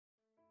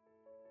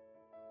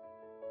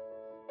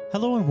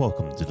Hello and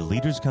welcome to the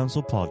Leaders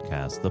Council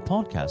podcast, the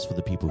podcast for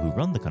the people who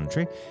run the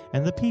country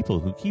and the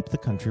people who keep the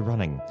country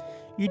running.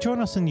 You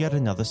join us on yet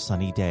another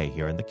sunny day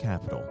here in the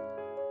capital.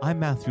 I'm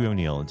Matthew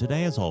O'Neill, and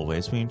today, as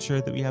always, we ensure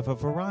that we have a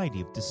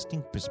variety of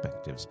distinct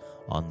perspectives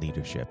on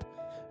leadership.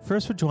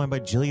 First, we're joined by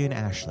Gillian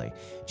Ashley,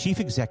 Chief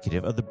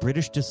Executive of the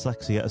British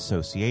Dyslexia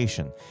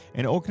Association,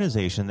 an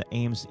organisation that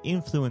aims to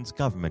influence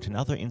government and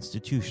other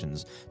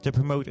institutions to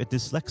promote a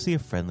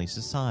dyslexia-friendly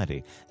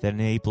society that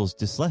enables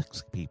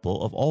dyslexic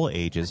people of all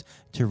ages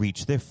to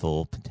reach their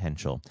full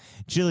potential.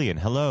 Gillian,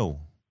 hello.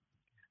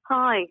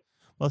 Hi.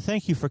 Well,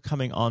 thank you for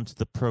coming on to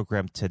the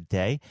program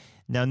today.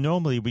 Now,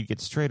 normally we get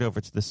straight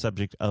over to the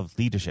subject of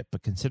leadership,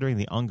 but considering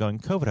the ongoing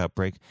COVID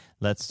outbreak,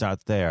 let's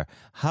start there.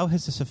 How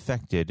has this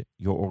affected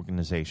your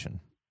organization?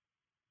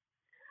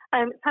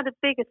 It's had a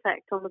big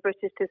effect on the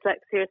British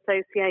Dyslexia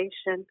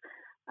Association.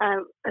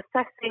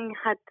 Assessing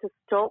had to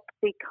stop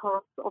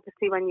because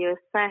obviously when you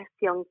assess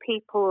young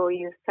people or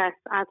you assess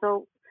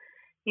adults,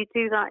 you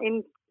do that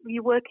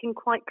you work in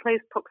quite close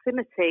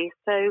proximity.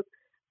 So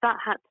that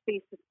had to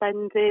be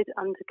suspended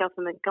under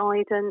government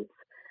guidance,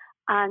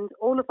 and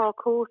all of our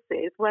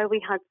courses, where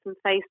we had some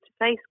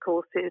face-to-face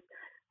courses,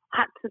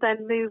 had to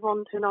then move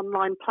on to an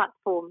online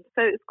platform.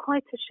 So it's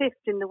quite a shift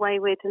in the way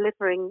we're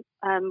delivering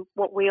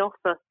what we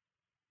offer.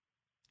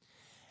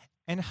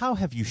 And how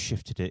have you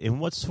shifted it? In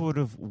what sort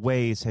of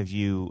ways have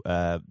you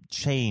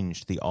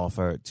changed the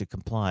offer to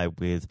comply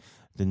with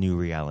the new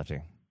reality?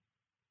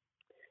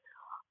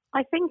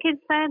 I think, in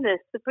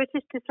fairness, the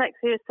British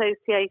Dyslexia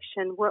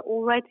Association were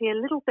already a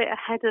little bit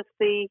ahead of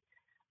the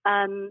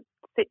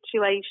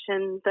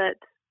situation that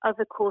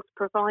other course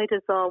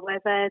providers are, where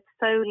they're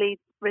solely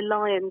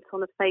reliant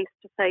on a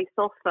face-to-face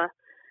offer.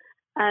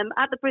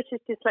 At the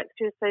British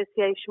Dyslexia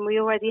Association, we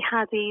already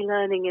had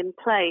e-learning in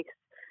place,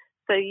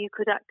 so you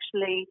could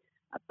actually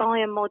buy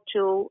a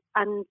module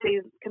and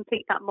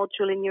complete that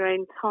module in your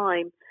own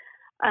time.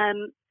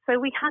 So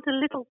we had a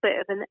little bit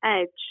of an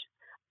edge.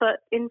 But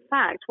in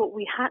fact, what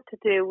we had to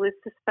do was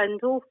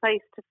suspend all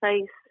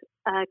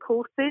face-to-face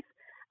courses,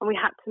 and we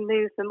had to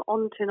move them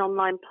onto an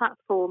online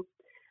platform.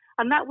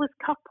 And that was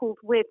coupled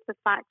with the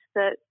fact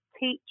that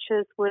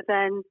teachers were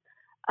then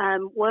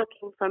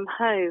working from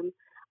home,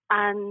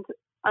 and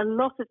a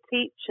lot of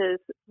teachers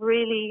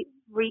really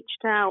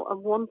reached out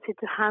and wanted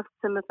to have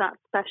some of that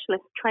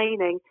specialist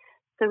training.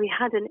 So we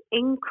had an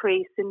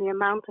increase in the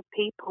amount of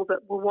people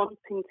that were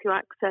wanting to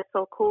access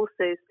our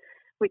courses,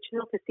 which is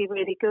obviously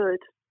really good.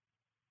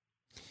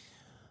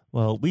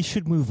 Well, we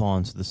should move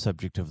on to the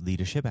subject of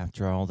leadership.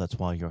 After all, that's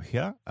why you're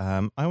here.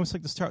 I always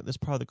like to start this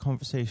part of the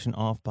conversation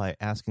off by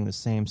asking the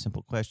same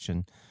simple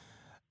question.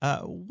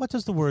 What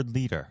does the word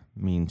leader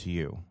mean to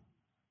you?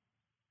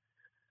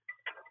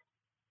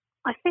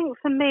 I think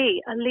for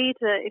me, a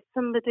leader is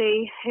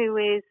somebody who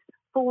is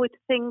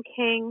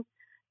forward-thinking,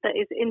 that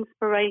is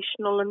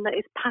inspirational, and that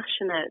is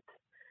passionate.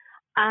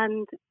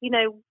 And,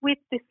 with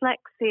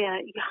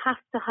dyslexia, you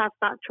have to have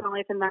that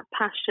drive and that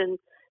passion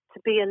to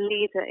be a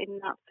leader in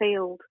that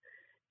field,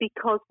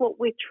 because what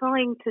we're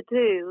trying to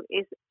do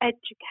is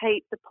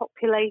educate the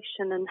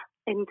population and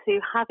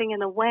into having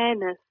an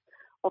awareness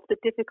of the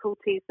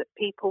difficulties that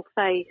people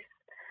face.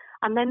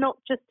 And they're not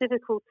just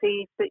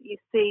difficulties that you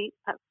see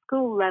at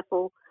school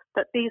level,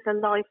 but these are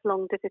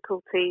lifelong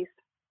difficulties.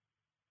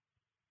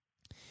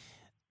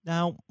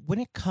 Now, when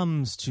it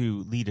comes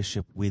to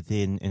leadership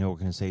within an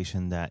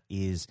organization that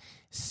is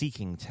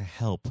seeking to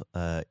help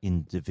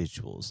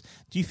individuals,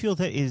 do you feel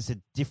there is a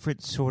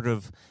different sort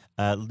of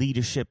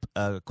leadership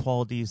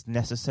qualities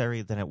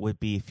necessary than it would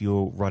be if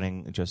you're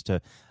running just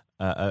a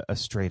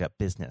straight-up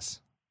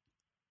business?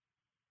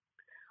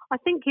 I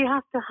think you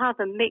have to have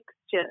a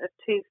mixture of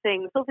two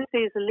things.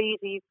 Obviously, as a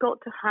leader, you've got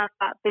to have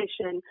that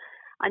vision,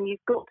 and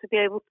you've got to be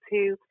able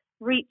to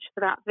reach for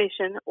that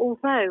vision,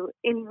 although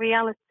in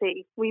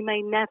reality we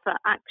may never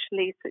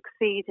actually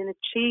succeed in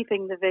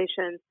achieving the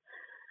vision.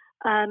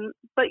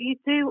 But you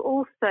do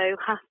also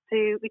have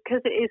to, because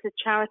it is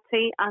a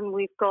charity and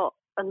we've got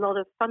a lot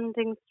of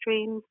funding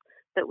streams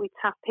that we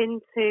tap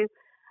into,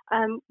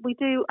 we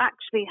do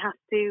actually have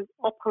to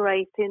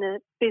operate in a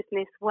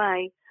business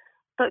way.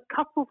 But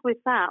coupled with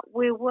that,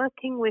 we're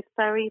working with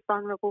very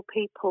vulnerable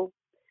people.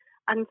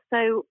 And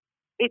so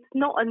it's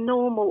not a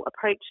normal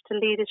approach to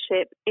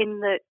leadership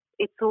in that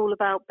it's all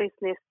about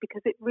business,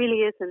 because it really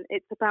isn't.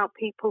 It's about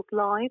people's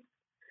lives.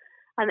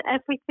 And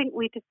everything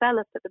we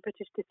develop at the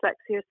British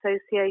Dyslexia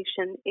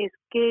Association is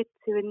geared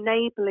to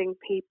enabling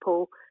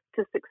people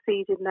to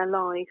succeed in their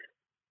life.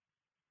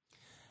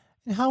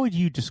 And how would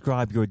you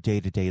describe your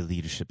day-to-day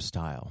leadership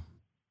style?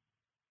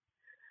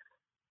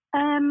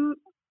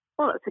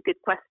 Well, that's a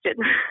good question.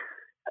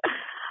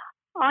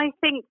 I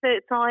think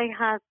that I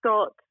have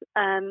got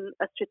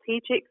a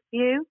strategic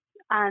view,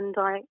 and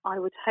I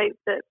would hope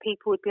that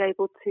people would be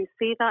able to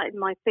see that in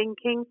my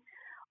thinking.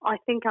 I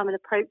think I'm an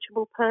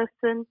approachable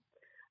person,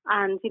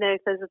 and,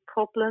 if there's a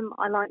problem,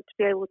 I like to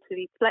be able to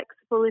be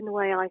flexible in the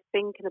way I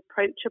think and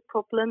approach a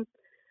problem.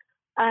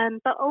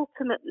 But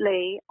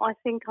ultimately, I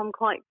think I'm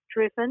quite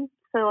driven,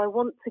 so I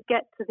want to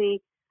get to the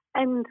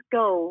end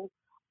goal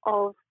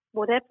of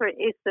whatever it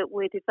is that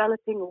we're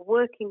developing or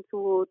working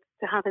towards,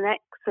 to have an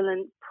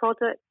excellent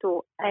product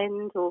or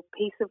end or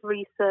piece of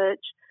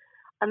research.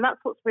 And that's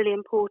what's really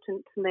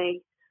important to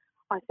me,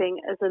 I think,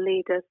 as a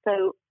leader.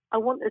 So I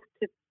want us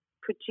to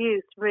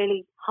produce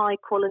really high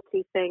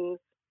quality things.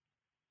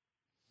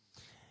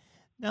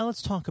 Now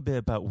let's talk a bit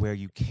about where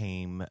you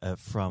came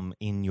from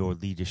in your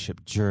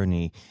leadership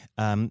journey.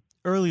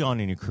 Early on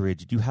in your career,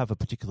 did you have a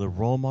particular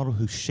role model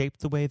who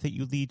shaped the way that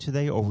you lead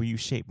today, or were you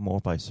shaped more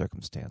by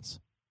circumstance?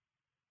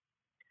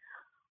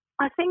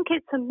 I think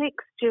it's a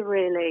mixture,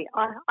 really.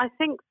 I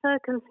think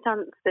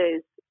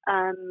circumstances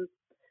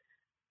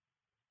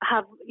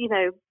have,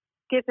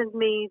 given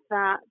me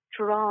that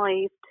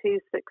drive to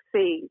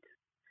succeed.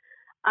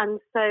 And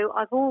so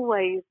I've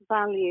always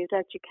valued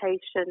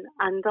education,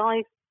 and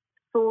I've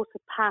sought a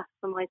path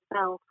for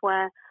myself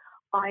where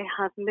I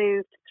have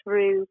moved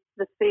through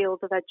the field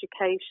of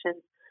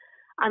education.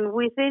 And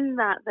within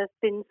that, there's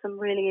been some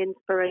really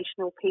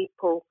inspirational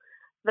people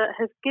that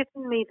have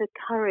given me the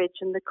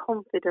courage and the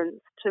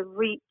confidence to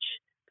reach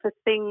for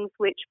things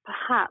which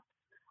perhaps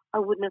I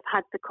wouldn't have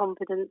had the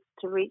confidence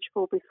to reach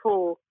for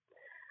before.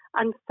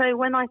 And so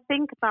when I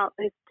think about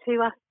those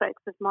two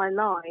aspects of my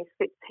life,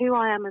 it's who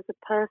I am as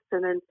a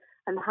person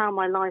and how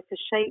my life has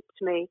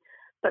shaped me.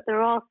 But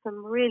there are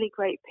some really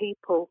great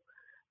people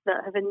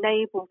that have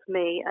enabled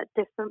me at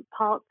different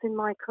parts in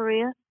my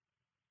career.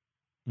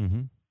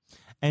 Mm-hmm.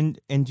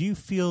 And do you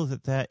feel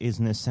that is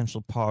an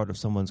essential part of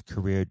someone's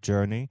career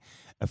journey?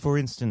 For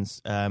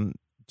instance,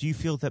 do you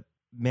feel that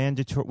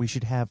we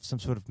should have some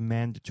sort of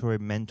mandatory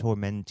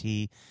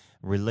mentor-mentee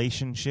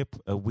relationship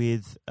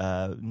with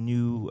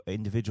new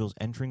individuals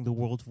entering the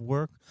world of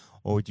work?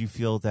 Or do you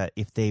feel that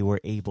if they were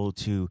able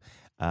to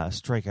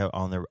strike out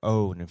on their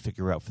own and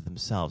figure out for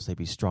themselves, they'd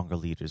be stronger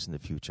leaders in the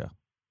future?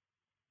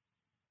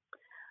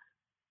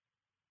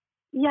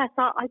 Yes,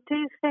 I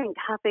do think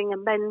having a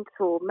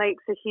mentor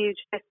makes a huge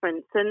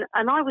difference.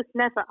 And I was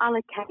never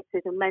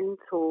allocated a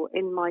mentor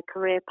in my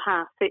career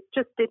path. It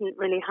just didn't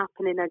really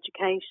happen in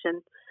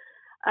education.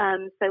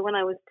 So when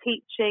I was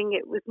teaching,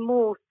 it was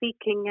more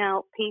seeking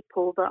out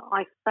people that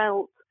I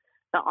felt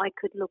that I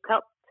could look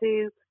up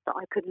to, that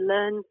I could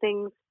learn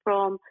things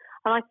from.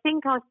 And I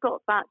think I've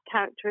got that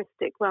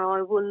characteristic where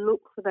I will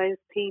look for those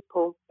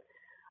people.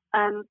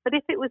 But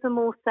if it was a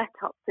more set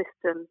up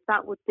system,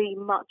 that would be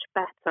much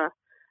better.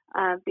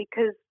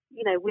 Because,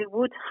 we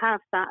would have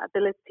that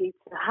ability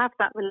to have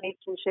that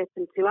relationship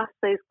and to ask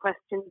those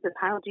questions of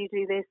how do you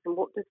do this and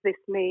what does this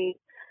mean?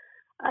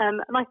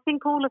 And I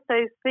think all of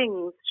those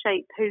things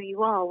shape who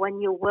you are when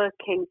you're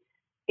working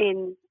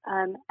in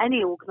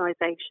any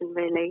organisation,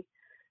 really.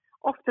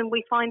 Often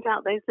we find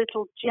out those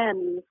little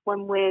gems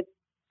when we're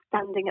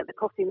standing at the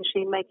coffee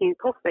machine making a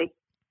coffee.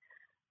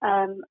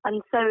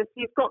 And so if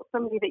you've got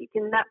somebody that you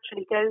can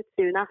naturally go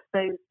to and ask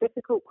those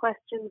difficult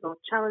questions or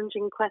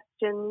challenging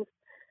questions,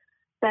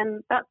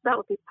 then that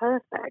would be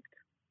perfect.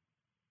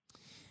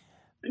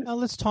 Now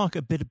let's talk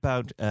a bit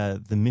about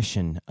the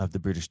mission of the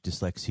British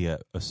Dyslexia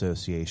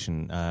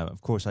Association.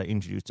 Of course, I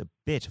introduced a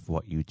bit of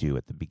what you do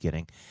at the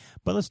beginning,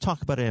 but let's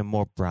talk about it in a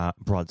more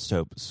broad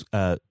scope.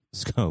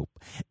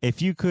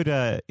 If you could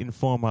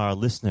inform our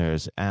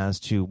listeners as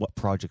to what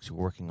projects you're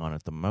working on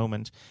at the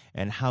moment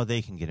and how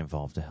they can get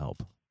involved to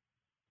help.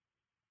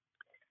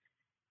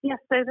 Yes,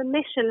 so the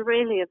mission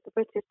really of the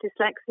British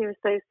Dyslexia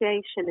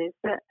Association is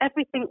that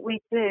everything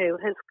we do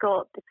has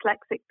got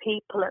dyslexic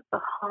people at the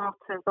heart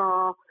of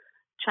our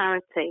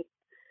charity.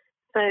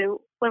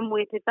 So when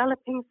we're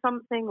developing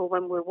something or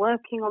when we're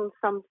working on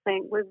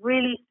something, we're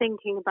really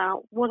thinking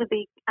about what are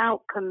the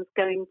outcomes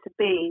going to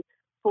be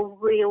for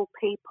real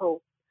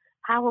people?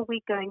 How are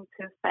we going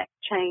to affect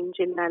change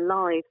in their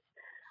lives?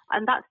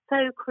 And that's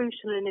so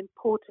crucial and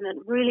important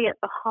and really at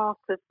the heart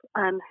of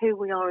who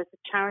we are as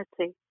a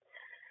charity.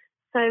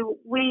 So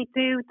we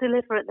do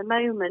deliver at the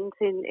moment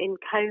in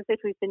COVID,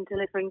 we've been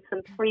delivering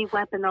some free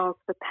webinars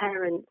for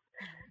parents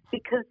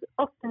because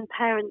often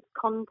parents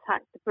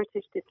contact the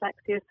British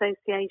Dyslexia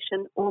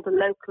Association or the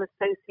local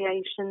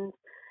associations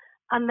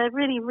and they're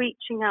really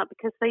reaching out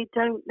because they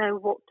don't know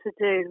what to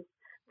do.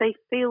 They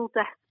feel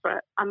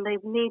desperate and they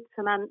need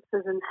some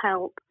answers and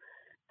help.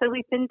 So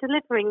we've been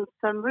delivering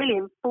some really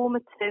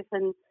informative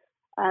and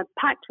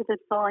packed with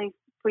advice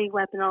free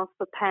webinars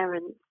for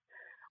parents.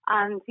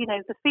 And,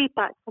 the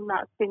feedback from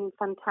that's been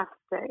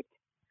fantastic.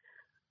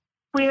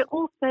 We're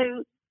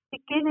also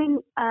beginning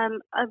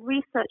a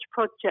research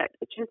project,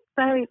 which is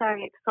very,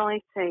 very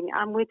exciting.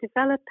 And we're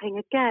developing,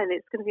 again,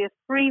 it's going to be a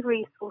free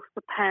resource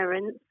for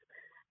parents.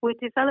 We're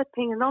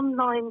developing an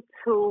online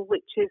tool,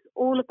 which is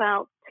all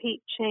about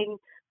teaching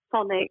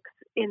phonics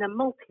in a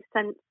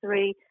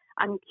multisensory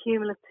and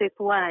cumulative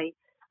way.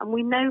 And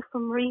we know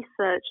from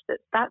research that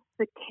that's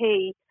the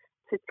key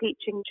to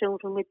teaching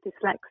children with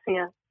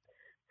dyslexia.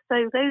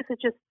 So those are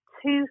just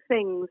two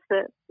things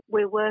that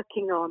we're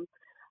working on.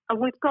 And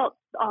we've got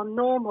our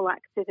normal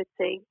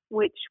activity,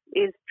 which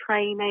is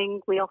training.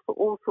 We offer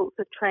all sorts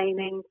of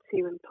training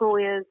to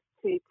employers,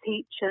 to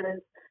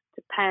teachers,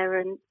 to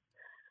parents.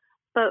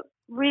 But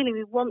really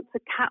we want to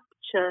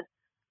capture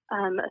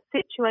a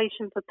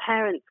situation for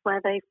parents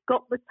where they've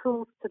got the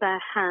tools to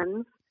their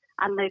hands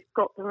and they've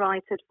got the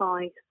right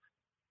advice.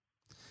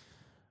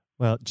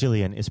 Well,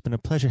 Gillian, it's been a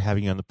pleasure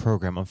having you on the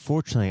program.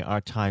 Unfortunately,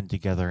 our time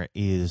together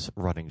is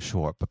running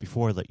short. But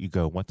before I let you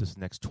go, what does the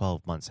next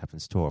 12 months have in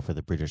store for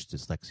the British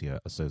Dyslexia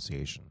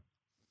Association?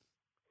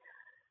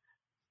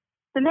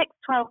 The next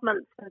 12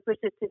 months for the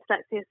British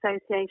Dyslexia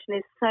Association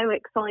is so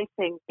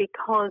exciting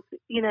because,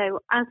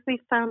 as we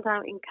found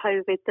out in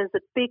COVID, there's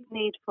a big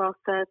need for our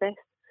service,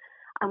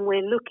 and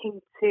we're looking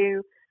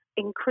to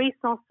increase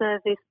our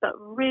service but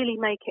really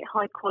make it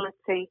high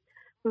quality.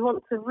 We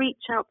want to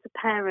reach out to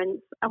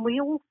parents, and we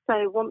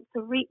also want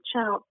to reach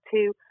out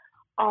to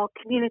our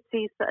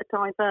communities that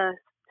are diverse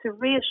to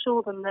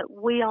reassure them that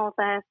we are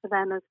there for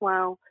them as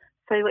well.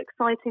 So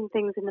exciting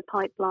things in the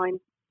pipeline.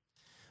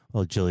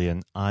 Well,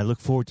 Gillian, I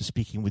look forward to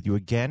speaking with you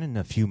again in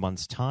a few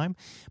months' time.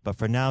 But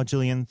for now,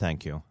 Gillian,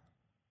 thank you.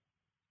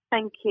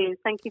 Thank you.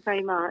 Thank you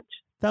very much.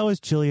 That was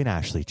Gillian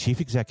Ashley,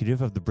 Chief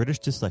Executive of the British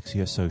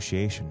Dyslexia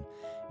Association.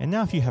 And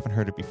now, if you haven't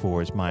heard it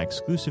before, is my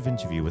exclusive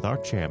interview with our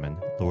chairman,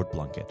 Lord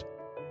Blunkett.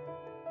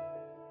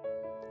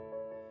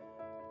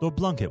 Lord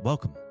Blunkett,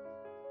 welcome.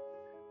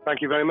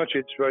 Thank you very much.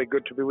 It's very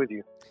good to be with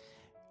you.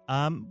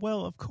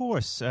 Well, of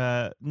course,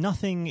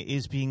 nothing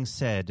is being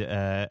said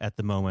at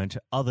the moment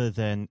other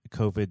than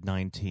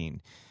COVID-19,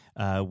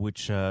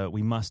 which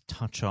we must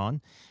touch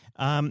on.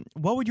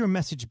 What would your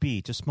message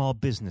be to small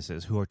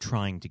businesses who are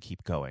trying to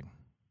keep going?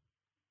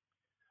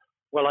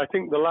 Well, I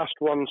think the last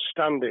ones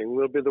standing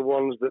will be the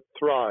ones that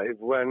thrive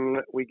when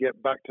we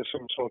get back to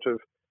some sort of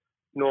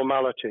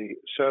normality.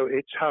 So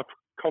it's have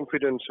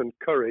confidence and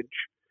courage.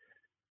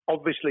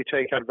 Obviously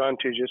take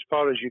advantage as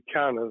far as you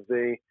can of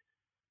the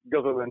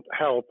government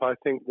help. I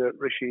think that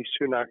Rishi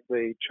Sunak,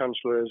 the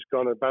Chancellor, has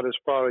gone about as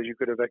far as you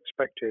could have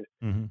expected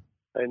in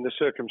the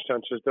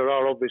circumstances. There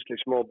are obviously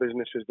small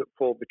businesses that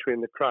fall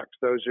between the cracks.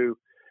 Those who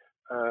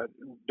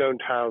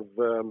don't have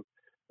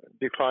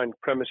defined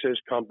premises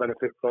can't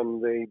benefit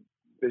from the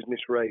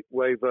business rate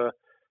waiver,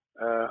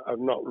 have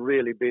not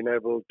really been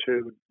able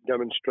to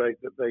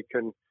demonstrate that they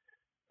can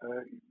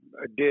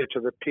adhere to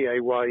the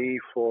PAYE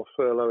for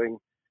furloughing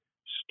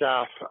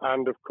staff,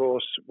 and of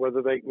course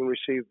whether they can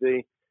receive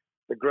the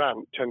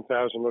grant,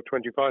 10,000 or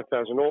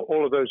 25,000.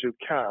 All of those who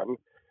can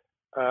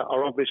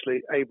are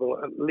obviously able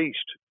at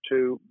least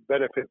to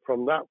benefit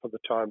from that for the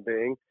time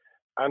being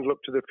and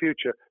look to the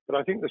future. But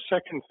I think the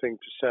second thing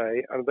to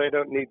say, and they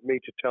don't need me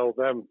to tell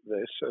them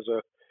this as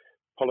a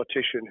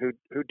politician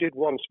who did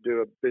once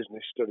do a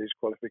business studies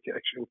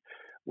qualification,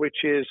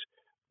 which is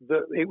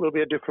that it will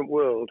be a different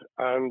world,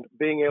 and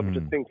being able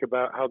to think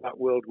about how that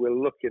world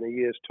will look in a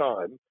year's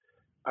time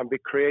and be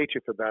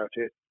creative about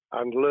it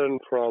and learn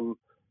from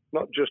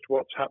not just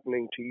what's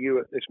happening to you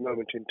at this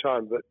moment in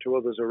time, but to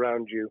others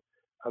around you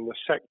and the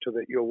sector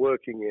that you're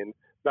working in,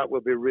 that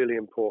will be really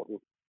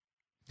important.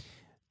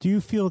 Do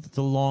you feel that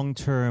the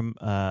long-term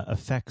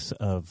effects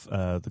of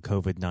the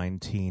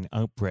COVID-19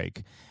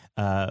 outbreak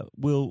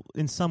will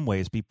in some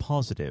ways be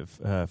positive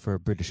for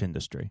British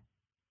industry?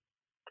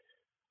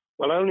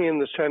 Well, only in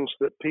the sense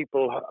that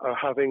people are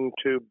having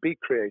to be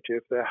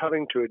creative, they're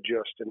having to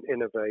adjust and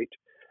innovate.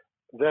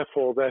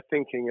 Therefore, they're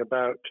thinking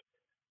about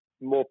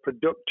more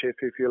productive,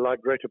 if you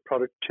like, greater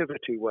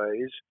productivity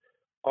ways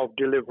of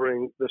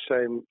delivering the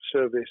same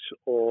service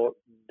or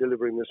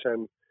delivering the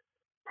same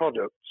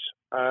products.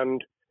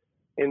 And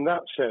in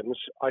that sense,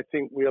 I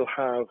think we'll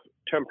have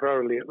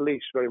temporarily at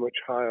least very much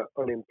higher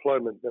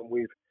unemployment than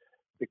we've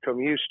become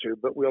used to,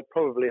 but we'll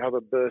probably have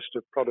a burst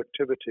of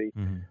productivity,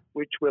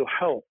 which will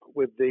help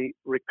with the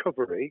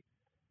recovery.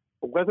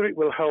 Whether it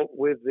will help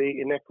with the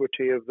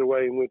inequity of the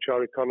way in which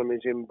our economy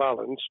is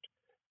imbalanced,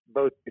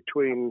 both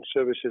between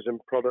services and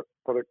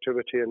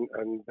productivity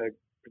and the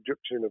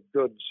production of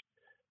goods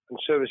and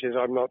services,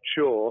 I'm not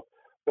sure.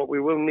 What we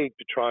will need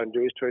to try and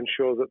do is to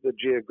ensure that the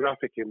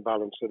geographic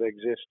imbalance that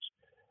exists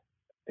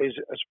is,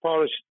 as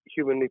far as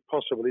humanly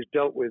possible, is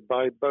dealt with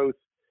by both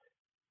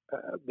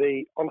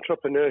the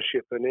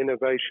entrepreneurship and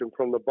innovation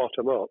from the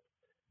bottom up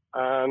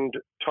and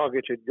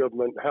targeted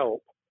government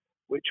help,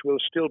 which will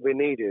still be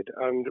needed.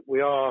 And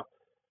we are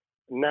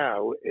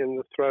now in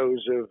the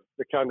throes of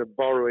the kind of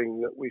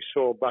borrowing that we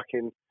saw back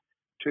in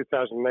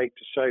 2008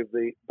 to save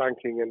the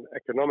banking and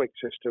economic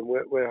system.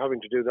 We're having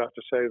to do that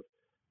to save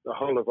the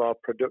whole of our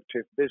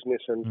productive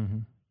business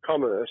and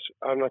commerce,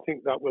 and I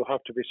think that will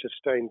have to be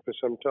sustained for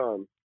some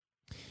time.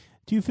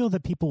 Do you feel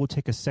that people will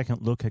take a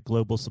second look at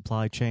global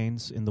supply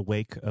chains in the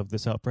wake of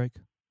this outbreak?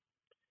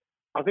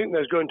 I think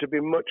there's going to be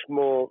much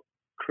more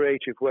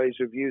creative ways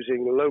of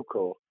using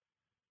local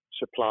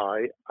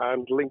supply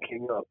and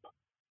linking up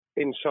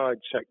inside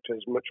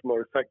sectors much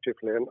more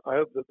effectively. And I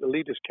hope that the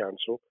Leaders'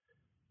 Council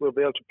will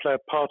be able to play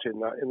a part in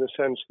that, in the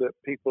sense that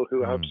people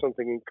who have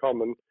something in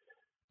common,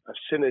 a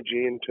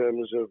synergy in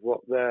terms of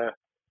what they're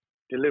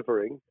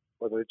delivering,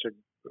 whether it's a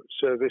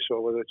service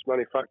or whether it's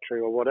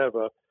manufacturing or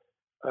whatever,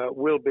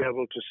 will be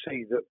able to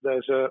see that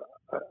there's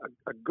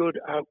a good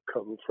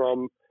outcome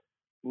from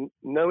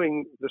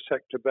knowing the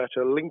sector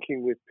better,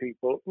 linking with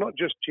people, not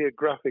just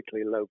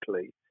geographically,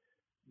 locally,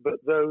 but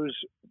those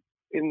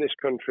in this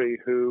country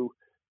who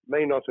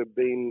may not have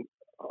been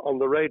on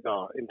the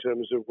radar in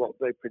terms of what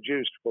they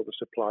produced for the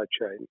supply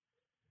chain.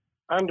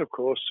 And of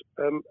course,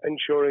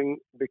 ensuring,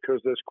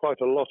 because there's quite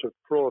a lot of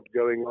fraud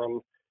going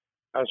on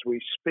as we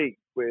speak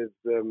with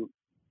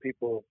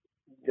people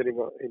getting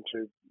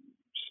into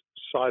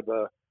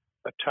cyber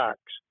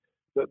attacks,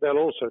 that they'll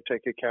also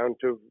take account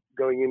of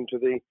going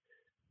into the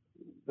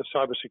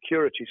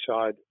cybersecurity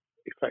side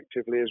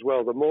effectively as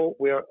well. The more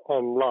we are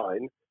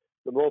online,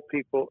 the more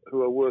people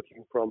who are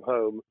working from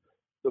home,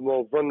 the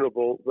more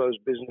vulnerable those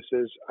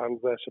businesses and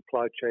their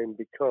supply chain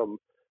become.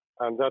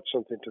 And that's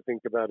something to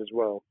think about as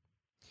well.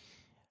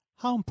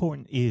 How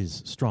important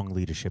is strong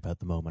leadership at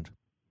the moment?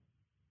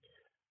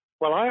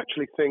 Well, I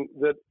actually think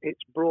that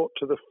it's brought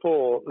to the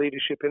fore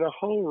leadership in a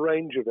whole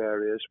range of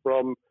areas,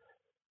 from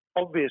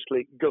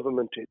obviously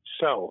government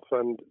itself,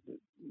 and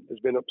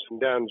there's been ups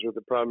and downs with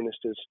the Prime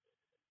Minister's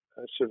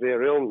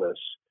severe illness,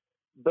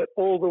 but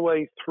all the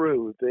way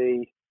through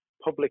the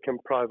public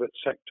and private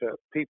sector,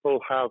 people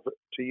have,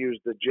 to use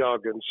the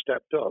jargon,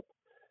 stepped up,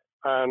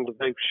 and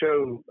they've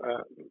shown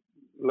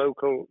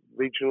local,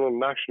 regional,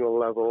 national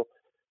level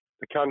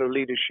the kind of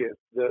leadership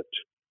that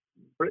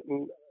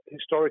Britain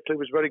historically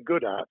was very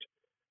good at.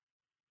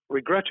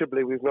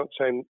 Regrettably, we've not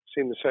seen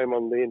the same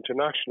on the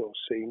international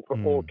scene for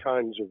all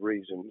kinds of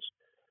reasons,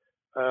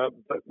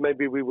 but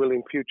maybe we will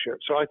in future.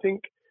 So I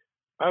think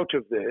out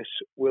of this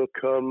will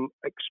come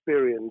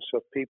experience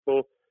of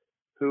people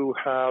who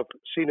have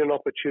seen an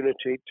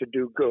opportunity to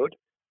do good,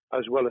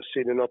 as well as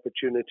seen an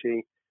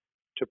opportunity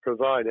to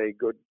provide a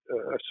good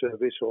a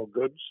service or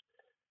goods,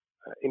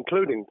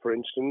 including, for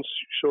instance,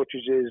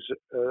 shortages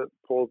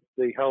for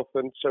the health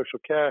and social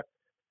care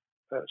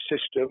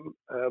system,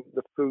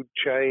 the food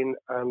chain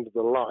and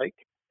the like,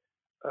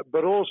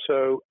 but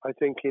also I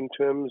think in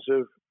terms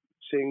of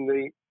seeing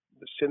the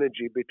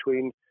synergy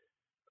between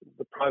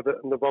the private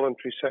and the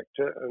voluntary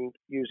sector and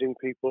using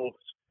people's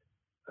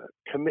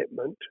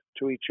commitment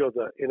to each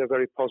other in a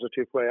very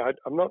positive way.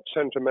 I'm not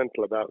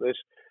sentimental about this.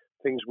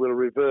 Things will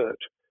revert.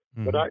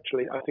 But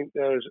actually, I think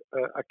there's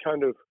a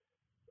kind of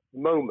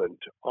moment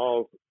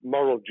of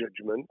moral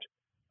judgment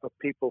of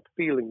people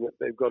feeling that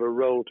they've got a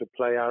role to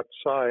play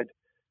outside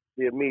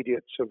the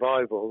immediate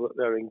survival that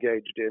they're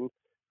engaged in.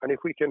 And if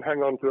we can hang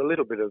on to a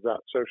little bit of that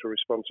social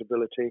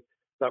responsibility,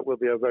 that will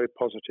be a very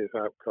positive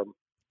outcome.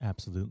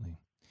 Absolutely.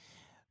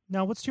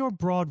 Now, what's your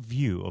broad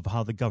view of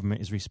how the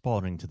government is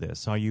responding to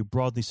this? Are you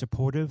broadly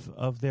supportive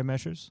of their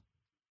measures?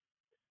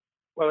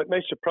 Well, it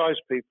may surprise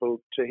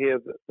people to hear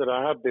that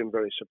I have been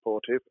very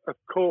supportive. Of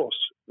course,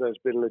 there's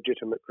been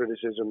legitimate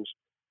criticisms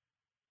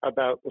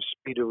about the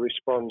speed of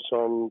response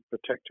on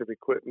protective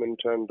equipment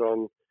and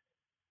on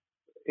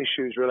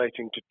issues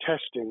relating to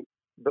testing.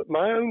 But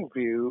my own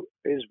view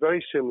is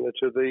very similar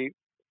to the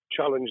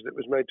challenge that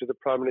was made to the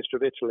Prime Minister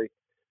of Italy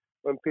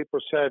when people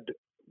said,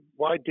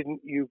 why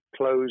didn't you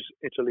close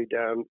Italy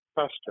down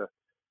faster?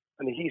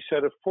 And he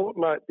said, a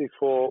fortnight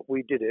before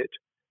we did it,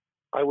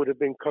 I would have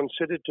been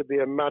considered to be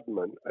a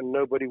madman and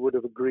nobody would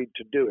have agreed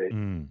to do it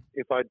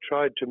if I'd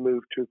tried to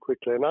move too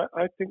quickly. And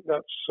I think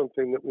that's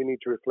something that we need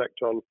to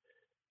reflect on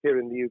here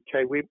in the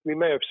UK. We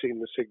may have seen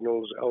the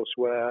signals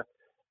elsewhere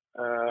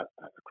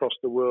across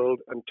the world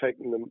and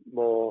taken them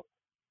more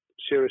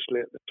seriously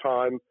at the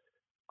time.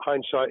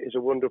 Hindsight is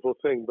a wonderful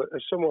thing, but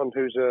as someone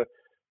who's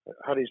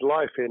had his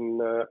life in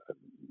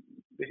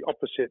the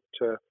opposite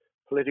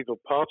political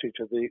party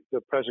to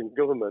the present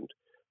government,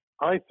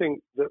 I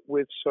think that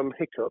with some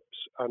hiccups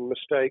and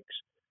mistakes,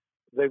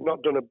 they've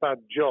not done a bad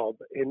job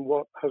in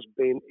what has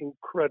been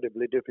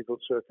incredibly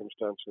difficult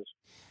circumstances.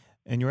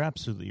 And you're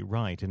absolutely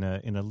right. In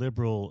a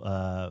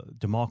liberal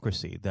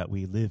democracy that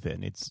we live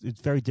in, it's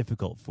very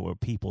difficult for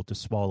people to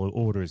swallow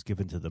orders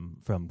given to them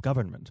from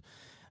government.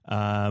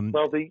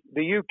 Well,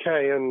 the UK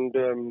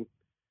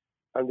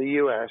and the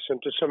US,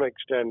 and to some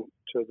extent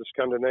the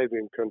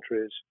Scandinavian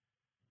countries,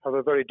 have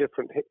a very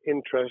different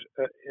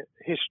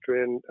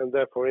history and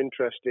therefore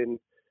interest in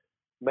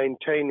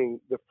maintaining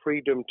the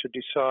freedom to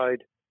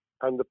decide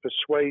and the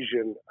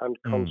persuasion and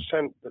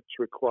consent that's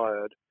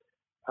required.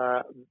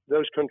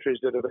 Those countries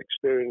that have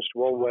experienced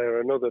one way or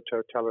another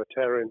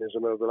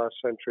totalitarianism over the last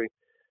century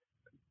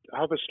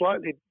have a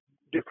slightly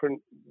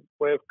different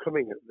way of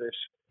coming at this.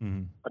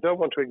 I don't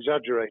want to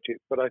exaggerate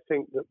it, but I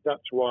think that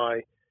that's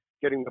why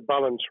getting the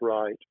balance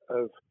right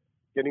of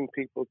getting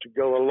people to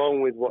go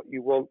along with what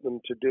you want them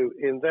to do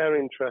in their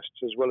interests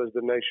as well as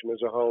the nation as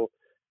a whole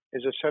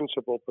is a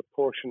sensible,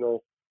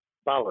 proportional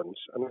balance.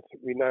 And I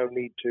think we now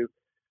need to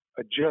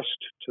adjust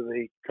to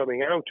the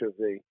coming out of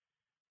the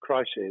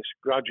crisis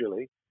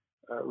gradually,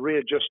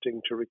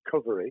 readjusting to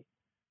recovery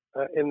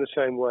in the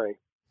same way.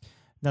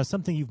 Now,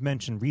 something you've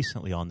mentioned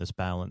recently on this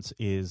balance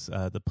is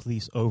the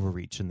police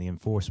overreach in the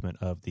enforcement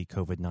of the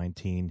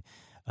COVID-19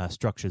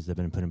 structures that have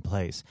been put in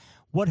place.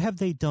 What have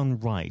they done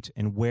right,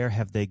 and where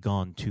have they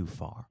gone too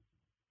far?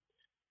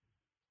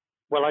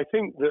 Well, I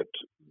think that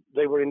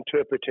they were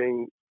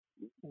interpreting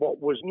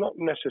what was not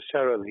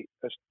necessarily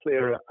as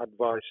clear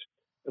advice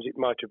as it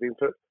might have been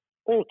for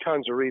all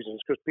kinds of reasons,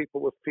 because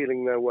people were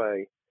feeling their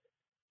way.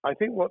 I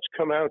think what's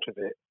come out of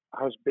it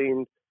has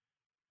been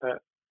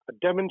a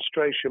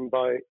demonstration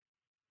by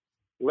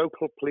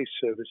local police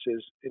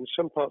services in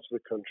some parts of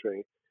the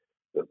country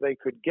that they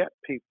could get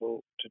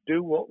people to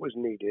do what was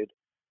needed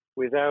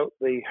without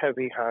the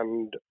heavy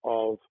hand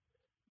of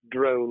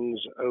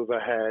drones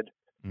overhead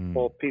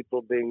or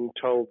people being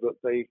told that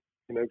they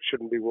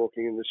shouldn't be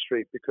walking in the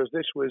street, because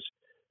this was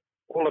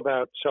all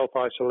about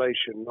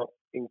self-isolation, not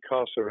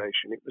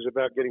incarceration. It was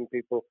about getting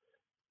people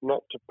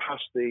not to pass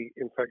the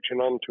infection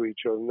on to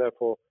each other and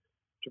therefore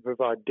to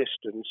provide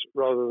distance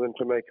rather than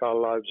to make our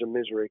lives a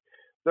misery.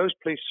 Those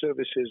police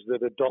services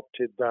that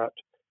adopted that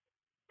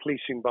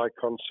policing by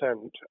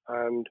consent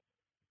and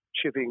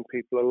chivying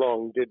people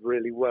along did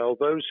really well.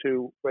 Those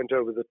who went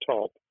over the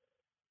top,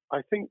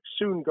 I think,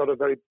 soon got a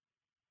very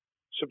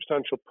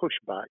substantial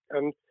pushback.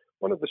 And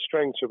one of the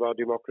strengths of our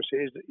democracy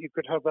is that you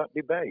could have that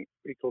debate.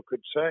 People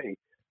could say,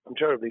 I'm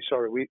terribly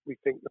sorry, we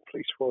think the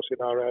police force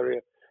in our area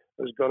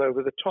has gone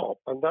over the top.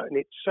 And that in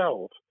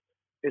itself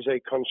is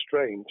a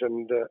constraint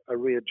and a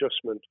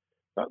readjustment.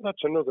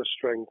 That's another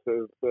strength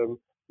of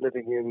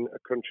living in a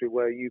country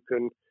where you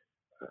can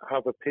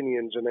have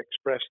opinions and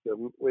express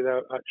them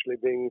without actually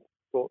being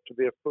thought to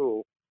be a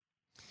fool.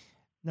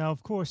 Now,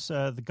 of course,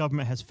 the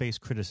government has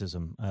faced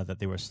criticism that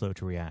they were slow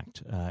to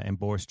react, and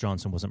Boris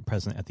Johnson wasn't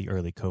present at the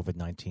early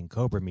COVID-19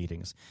 COBRA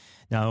meetings.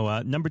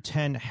 Now, Number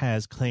 10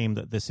 has claimed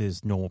that this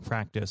is normal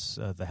practice.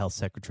 The health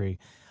secretary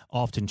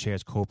often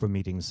chairs COBRA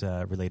meetings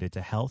related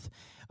to health.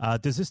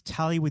 Does this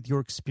tally with your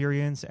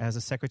experience as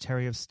a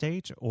Secretary of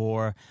State,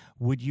 or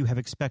would you have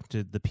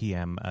expected the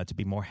PM to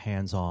be more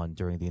hands-on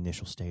during the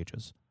initial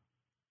stages?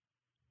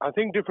 I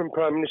think different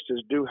prime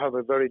ministers do have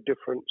a very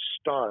different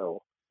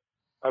style.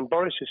 And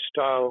Boris's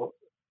style,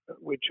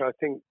 which I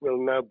think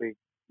will now be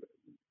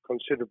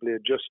considerably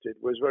adjusted,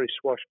 was very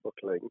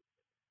swashbuckling.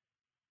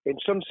 In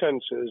some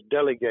senses,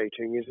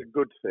 delegating is a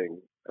good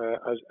thing,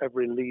 as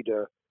every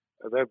leader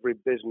of every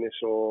business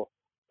or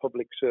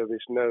public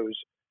service knows.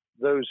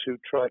 Those who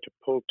try to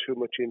pull too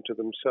much into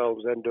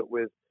themselves end up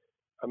with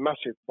a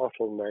massive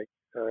bottleneck,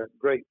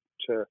 great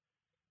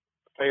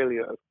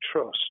failure of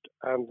trust,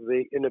 and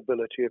the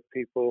inability of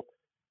people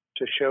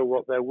to show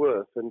what they're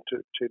worth and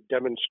to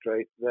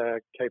demonstrate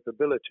their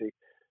capability.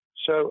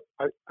 So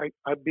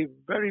I'd be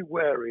very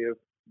wary of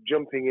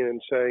jumping in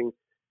and saying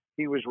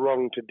he was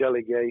wrong to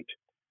delegate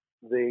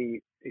the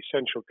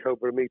essential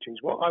COBRA meetings.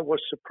 What I was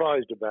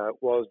surprised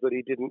about was that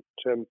he didn't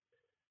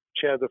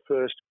chair the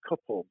first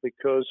couple,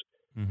 because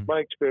my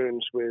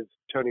experience with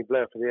Tony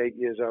Blair for the 8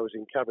 years I was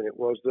in Cabinet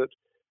was that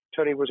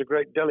Tony was a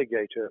great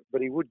delegator,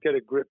 but he would get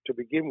a grip to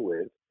begin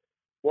with,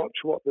 watch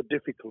what the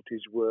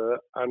difficulties were,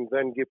 and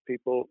then give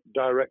people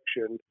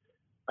direction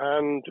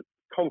and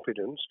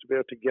confidence to be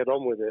able to get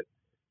on with it.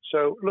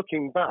 So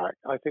looking back,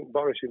 I think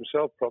Boris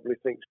himself probably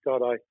thinks,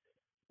 God, I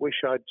wish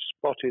I'd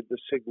spotted the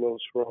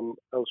signals from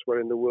elsewhere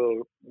in the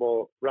world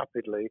more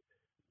rapidly,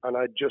 and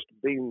I'd just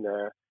been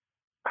there.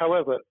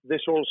 However,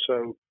 this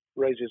also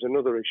raises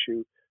another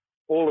issue.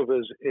 All of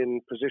us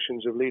in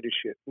positions of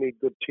leadership need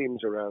good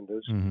teams around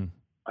us.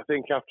 I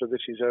think after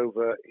this is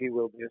over, he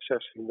will be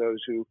assessing those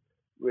who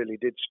really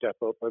did step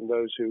up and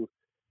those who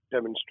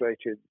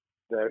demonstrated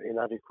their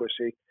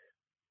inadequacy.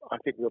 I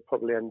think we'll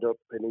probably end up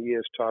in a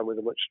year's time with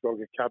a much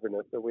stronger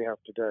cabinet than we have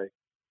today.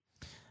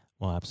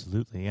 Well,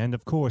 absolutely. And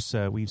of course,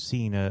 we've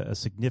seen a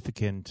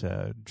significant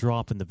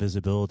drop in the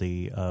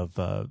visibility of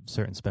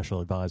certain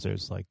special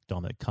advisors like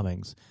Dominic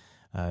Cummings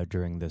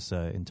during this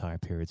entire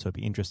period. So it'd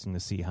be interesting to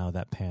see how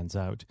that pans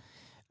out.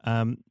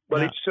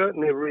 It's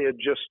certainly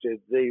readjusted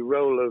the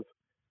role of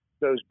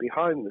those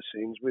behind the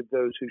scenes with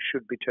those who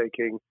should be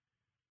taking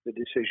the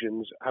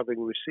decisions, having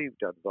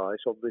received advice.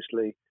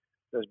 Obviously,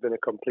 there's been a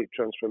complete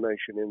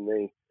transformation in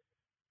the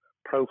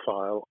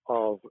profile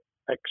of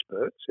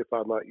experts, if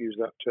I might use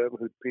that term,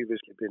 who'd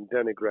previously been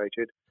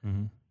denigrated.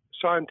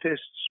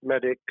 Scientists,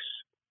 medics,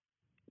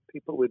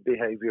 people with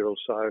behavioral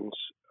science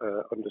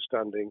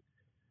understanding.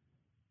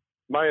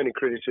 My only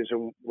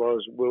criticism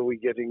was, were we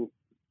getting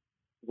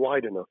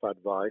wide enough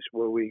advice?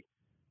 Were we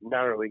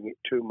narrowing it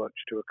too much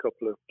to a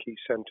couple of key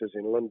centres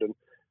in London?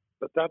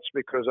 But that's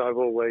because I've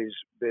always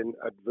been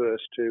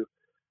adverse to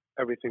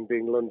everything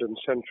being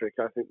London-centric.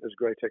 I think there's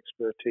great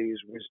expertise,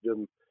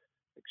 wisdom,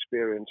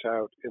 experience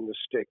out in the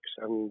sticks,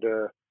 and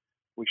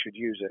we should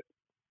use it.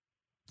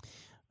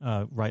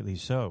 Rightly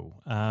so.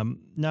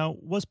 Now,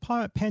 was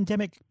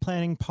pandemic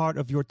planning part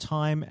of your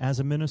time as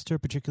a minister,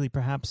 particularly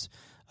perhaps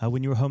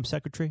when you were Home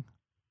Secretary?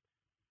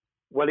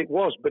 Well, it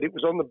was, but it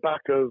was on the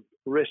back of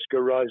risk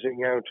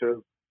arising out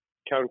of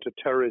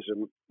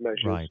counter-terrorism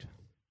measures. Right.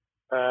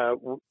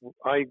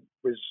 I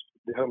was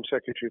the Home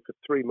Secretary for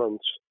 3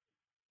 months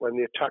when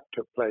the attack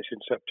took place in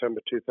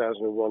September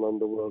 2001 on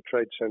the World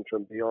Trade Center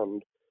and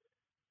beyond.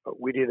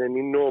 We did an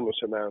enormous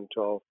amount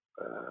of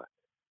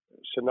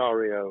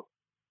scenario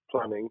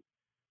planning,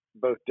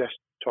 both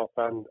desktop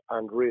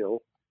and real.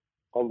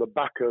 On the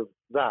back of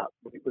that,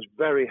 it was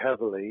very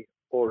heavily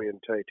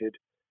orientated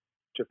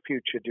to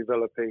future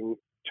developing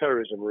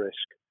terrorism risk.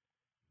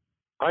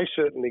 I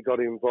certainly got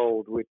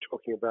involved with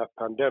talking about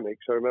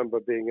pandemics. I remember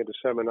being at a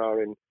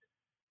seminar in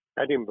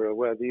Edinburgh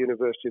where the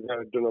university there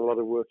had done a lot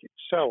of work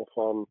itself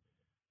on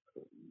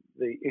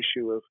the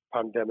issue of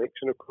pandemics.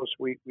 And of course,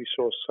 we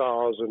saw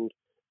SARS and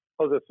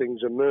other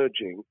things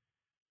emerging.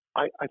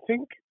 I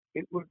think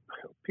people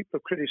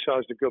have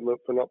criticised the government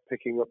for not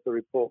picking up the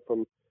report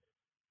from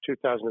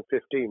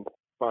 2015,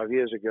 5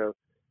 years ago.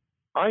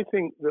 I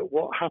think that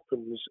what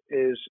happens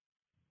is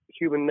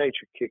human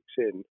nature kicks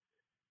in.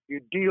 You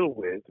deal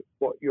with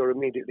what you're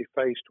immediately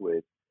faced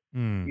with.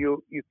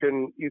 You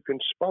can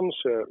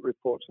sponsor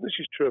reports, and this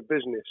is true of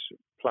business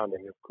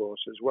planning, of course,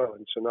 as well,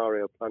 and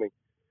scenario planning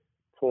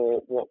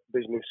for what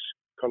business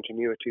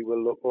continuity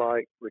will look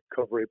like,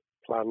 recovery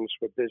plans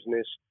for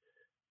business,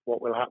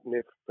 what will happen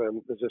if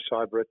there's a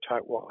cyber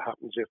attack, what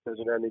happens if there's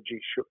an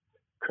energy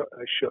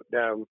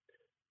shutdown.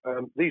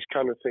 These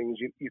kind of things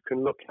you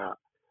can look at,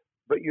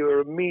 but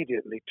you're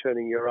immediately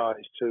turning your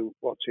eyes to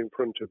what's in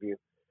front of you.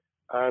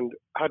 And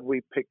had we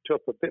picked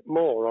up a bit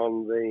more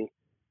on the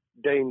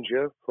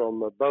danger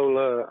from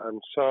Ebola and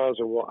SARS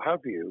and what have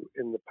you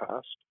in the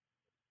past,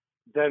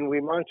 then we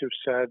might have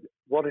said,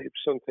 what if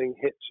something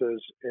hits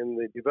us in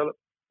the developed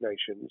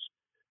nations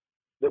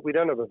that we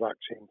don't have a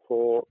vaccine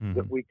for,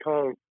 that we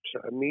can't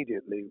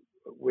immediately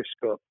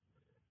whisk up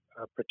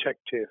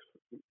protective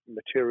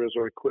materials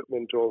or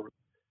equipment, or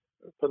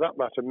for that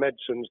matter,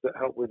 medicines that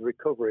help with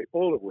recovery,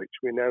 all of which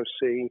we now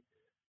see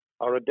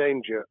are a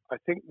danger. I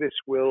think this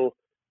will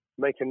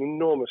make an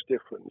enormous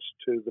difference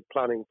to the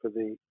planning for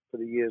the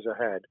years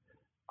ahead.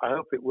 I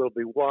hope it will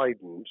be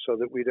widened so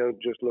that we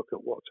don't just look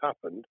at what's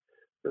happened,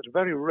 but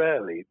very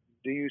rarely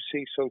do you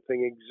see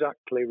something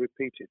exactly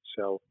repeat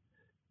itself.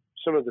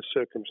 Some of the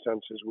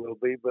circumstances will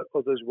be, but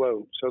others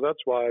won't. So that's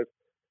why I've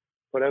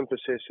put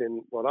emphasis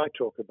in what I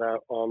talk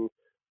about on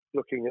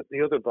looking at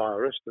the other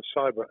virus, the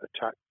cyber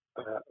attack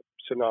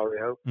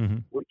scenario,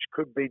 which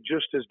could be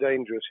just as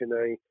dangerous in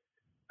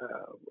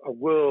a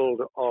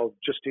world of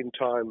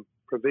just-in-time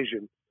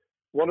provision.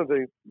 One of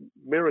the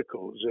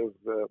miracles of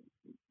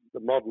the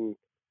modern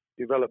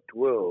developed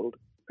world,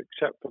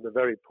 except for the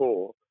very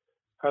poor,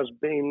 has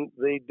been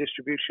the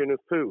distribution of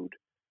food.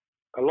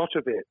 A lot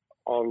of it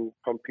on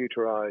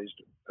computerized,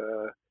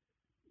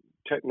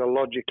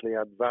 technologically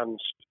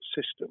advanced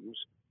systems.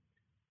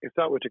 If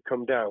that were to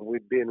come down,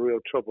 we'd be in real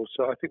trouble.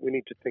 So I think we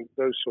need to think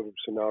those sort of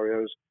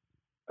scenarios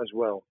as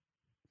well.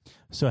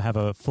 So have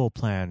a full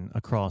plan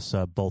across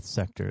both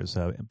sectors,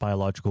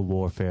 biological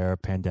warfare,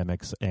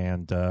 pandemics,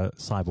 and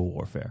cyber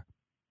warfare.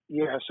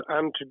 Yes,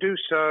 and to do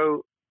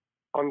so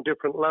on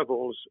different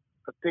levels.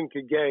 I think,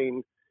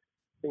 again,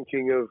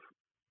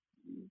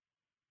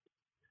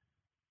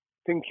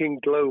 thinking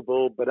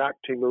global but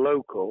acting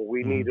local,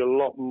 we need a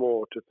lot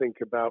more to think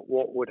about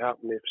what would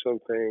happen if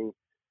something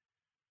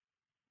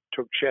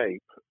took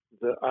shape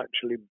that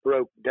actually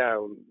broke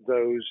down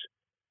those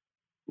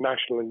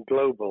national and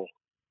global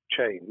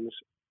chains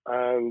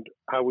and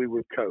how we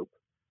would cope.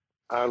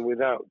 And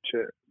without,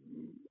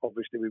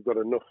 obviously, we've got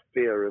enough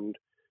fear and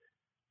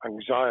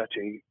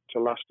anxiety to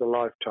last a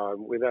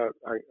lifetime. Without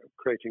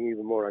creating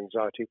even more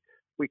anxiety,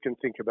 we can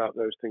think about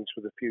those things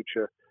for the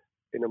future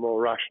in a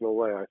more rational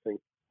way, I think.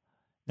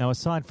 Now,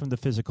 aside from the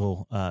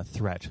physical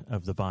threat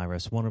of the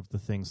virus, one of the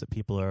things that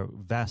people are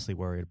vastly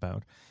worried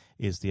about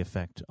is the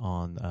effect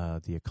on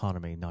the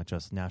economy, not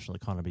just national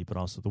economy, but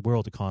also the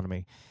world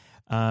economy.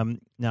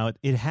 Now,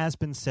 it has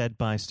been said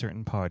by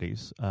certain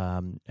parties,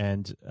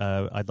 and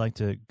I'd like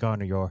to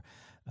garner your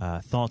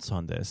thoughts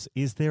on this.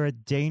 Is there a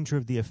danger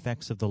of the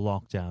effects of the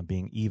lockdown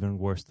being even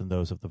worse than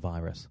those of the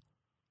virus?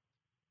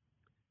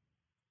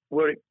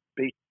 Were it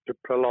be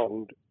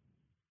prolonged,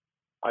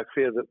 I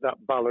fear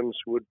that balance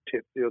would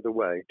tip the other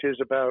way. It is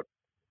about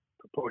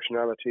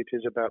proportionality. It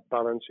is about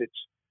balance. It's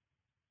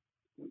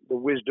the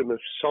wisdom of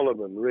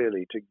Solomon,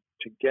 really,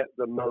 to get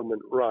the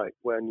moment right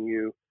when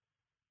you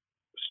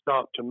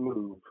start to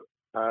move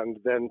and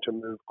then to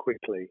move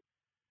quickly.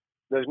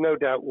 There's no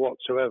doubt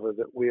whatsoever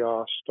that we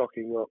are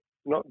stocking up,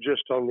 not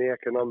just on the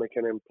economic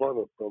and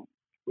employment front,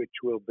 which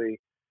will be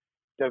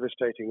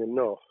devastating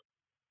enough,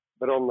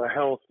 but on the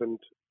health and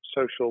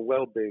social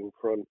well-being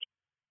front,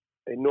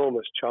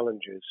 enormous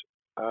challenges,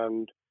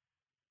 and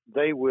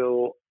they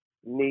will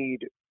need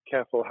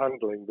careful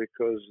handling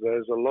because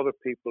there's a lot of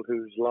people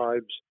whose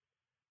lives,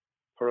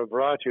 for a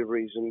variety of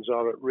reasons,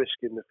 are at risk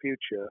in the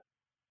future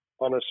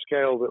on a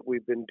scale that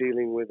we've been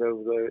dealing with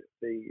over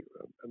the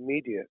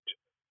immediate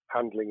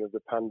handling of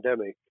the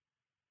pandemic,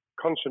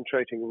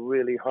 concentrating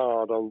really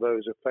hard on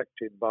those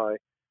affected by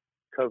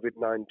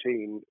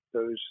COVID-19,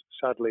 those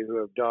sadly who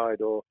have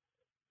died or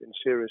been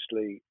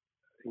seriously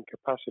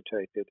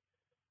incapacitated.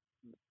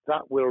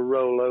 That will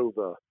roll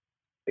over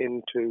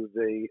into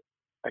the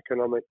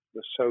economic,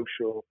 the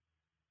social,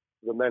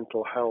 the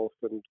mental health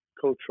and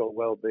cultural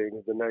well-being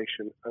of the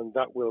nation, and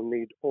that will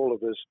need all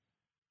of us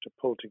to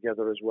pull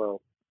together as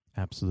well.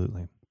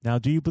 Absolutely. Now,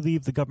 do you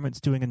believe the government's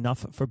doing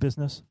enough for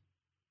business?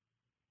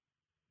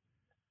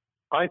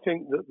 I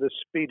think that the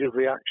speed of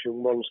reaction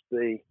once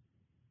the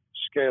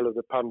scale of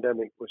the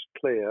pandemic was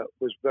clear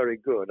was very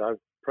good. I've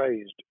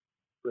praised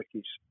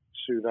Rishi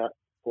Sunak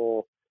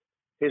for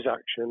his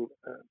action.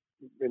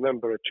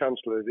 Remember, a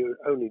chancellor who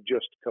only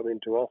just come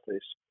into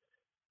office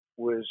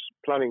was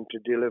planning to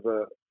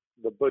deliver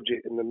the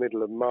budget in the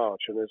middle of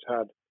March and has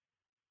had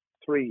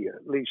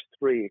at least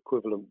three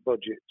equivalent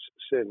budgets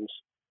since.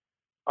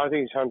 I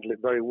think he's handled it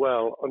very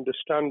well.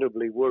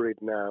 Understandably worried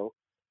now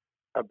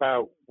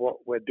about what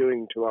we're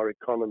doing to our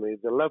economy.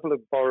 The level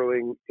of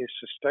borrowing is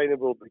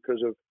sustainable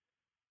because of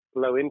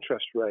low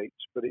interest rates,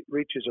 but it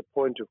reaches a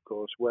point, of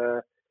course,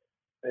 where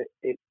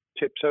it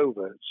tips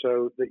over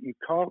so that you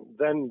can't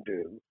then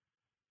do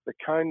the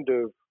kind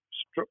of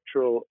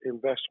structural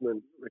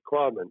investment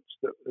requirements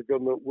that the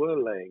government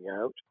were laying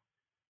out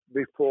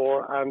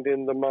before and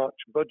in the March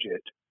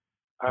budget.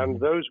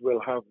 And those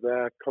will have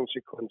their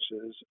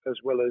consequences as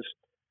well as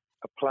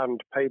a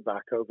planned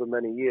payback over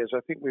many years. I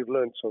think we've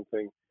learned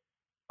something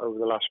over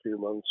the last few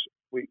months.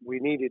 We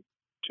needed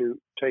to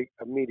take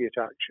immediate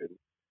action.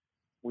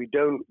 We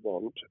don't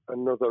want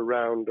another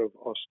round of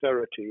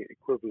austerity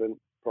equivalent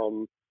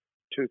from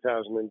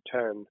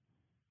 2010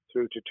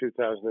 through to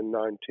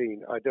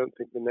 2019. I don't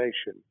think the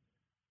nation,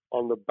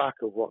 on the back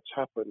of what's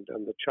happened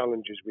and the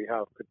challenges we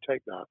have, could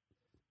take that.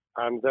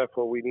 And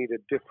therefore, we need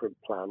a different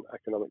plan,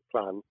 economic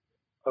plan,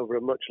 over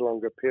a much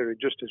longer period,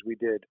 just as we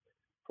did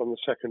from the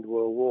Second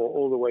World War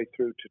all the way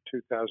through to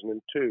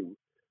 2002,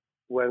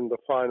 when the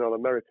final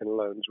American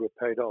loans were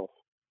paid off.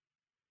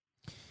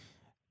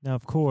 Now,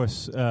 of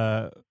course,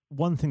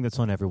 one thing that's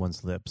on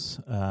everyone's lips,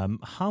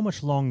 how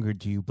much longer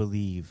do you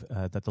believe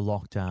that the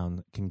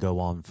lockdown can go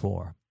on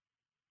for?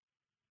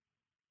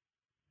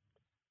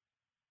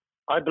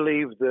 I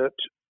believe that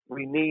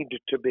we need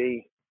to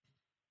be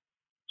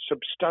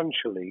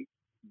substantially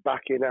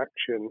back in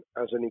action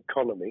as an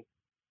economy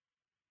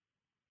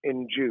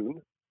in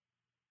June.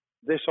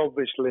 This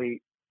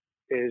obviously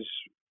is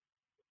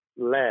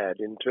led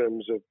in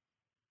terms of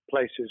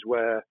places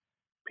where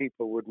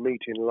people would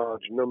meet in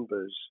large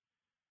numbers,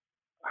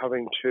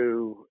 having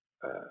to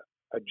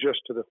adjust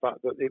to the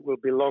fact that it will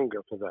be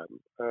longer for them.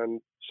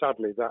 And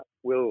sadly, that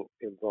will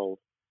involve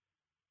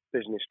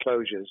business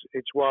closures.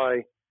 It's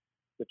why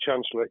the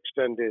Chancellor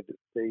extended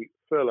the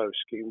furlough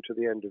scheme to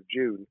the end of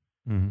June.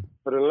 Mm-hmm.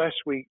 But unless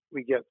we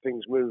get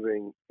things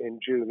moving in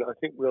June, I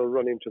think we'll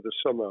run into the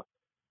summer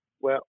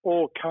where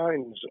all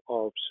kinds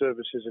of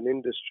services and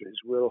industries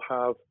will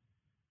have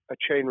a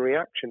chain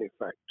reaction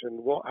effect.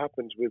 And what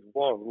happens with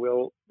one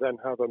will then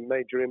have a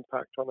major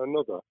impact on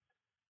another.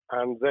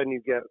 And then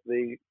you get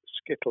the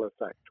skittle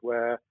effect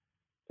where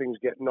things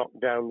get knocked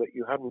down that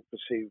you hadn't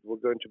perceived were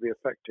going to be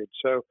affected.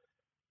 So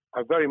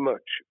I very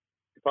much,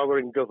 if I were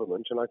in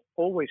government, and I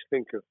always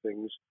think of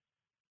things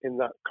in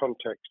that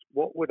context,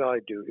 what would I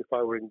do if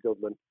I were in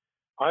government?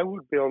 I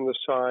would be on the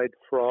side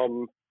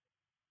from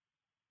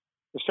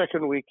the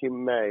second week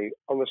in May,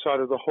 on the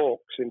side of the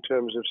hawks in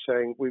terms of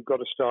saying we've got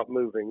to start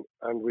moving,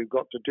 and we've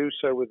got to do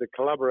so with the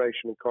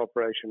collaboration and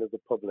cooperation of the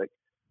public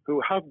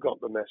who have got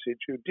the message,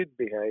 who did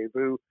behave,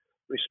 who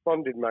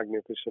responded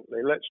magnificently.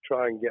 Let's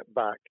try and get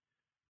back,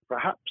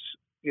 perhaps,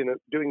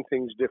 doing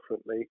things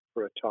differently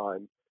for a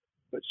time,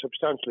 but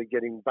substantially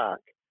getting back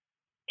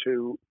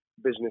to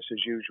business as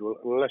usual.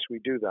 And unless we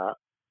do that,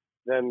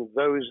 then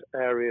those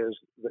areas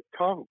that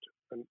can't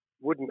and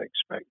wouldn't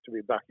expect to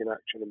be back in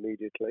action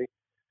immediately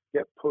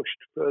get pushed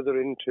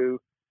further into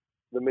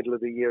the middle of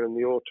the year and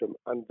the autumn,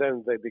 and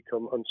then they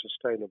become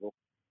unsustainable.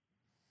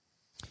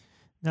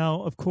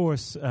 Now, of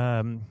course,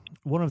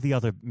 one of the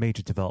other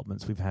major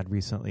developments we've had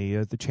recently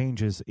are the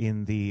changes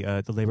in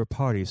the Labour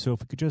Party. So if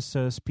we could just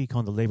speak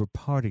on the Labour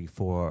Party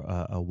for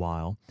a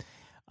while.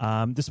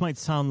 This might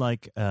sound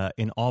like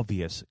an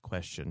obvious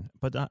question,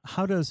 but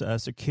how does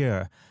Sir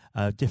Keir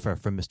differ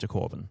from Mr.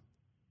 Corbyn?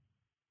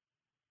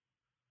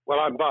 Well,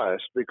 I'm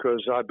biased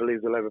because I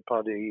believe the Labour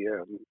Party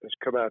has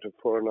come out of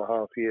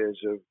 4.5 years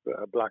of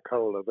a black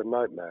hole of a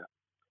nightmare,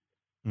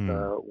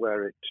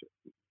 where it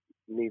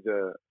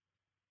neither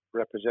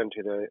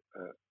represented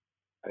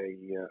a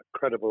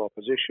credible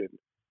opposition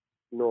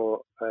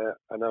nor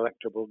an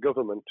electable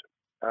government,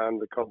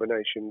 and the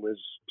combination was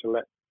to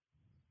let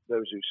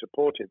those who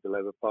supported the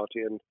Labour Party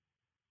and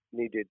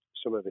needed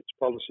some of its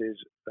policies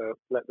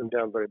let them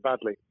down very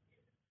badly.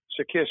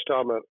 Sir Keir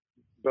Starmer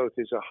both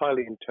is a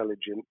highly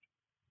intelligent,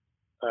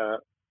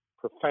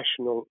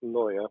 professional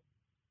lawyer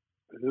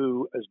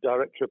who, as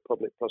Director of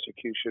Public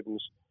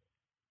Prosecutions,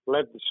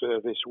 led the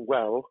service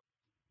well,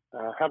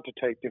 had to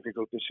take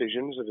difficult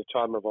decisions at a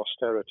time of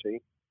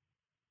austerity,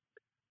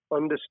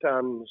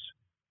 understands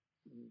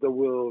the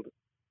world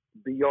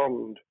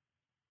beyond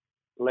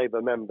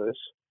Labour members,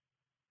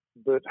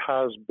 but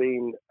has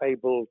been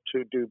able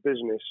to do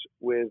business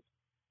with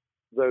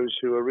those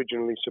who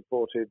originally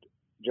supported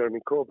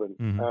Jeremy Corbyn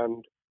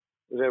and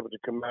was able to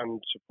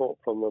command support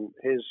from them.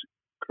 His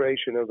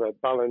creation of a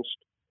balanced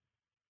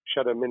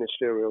shadow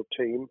ministerial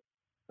team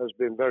has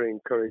been very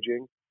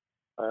encouraging.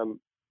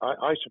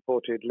 I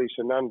supported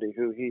Lisa Nandy,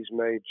 who he's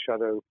made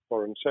Shadow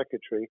Foreign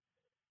Secretary,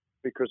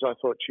 because I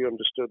thought she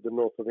understood the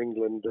north of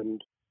England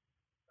and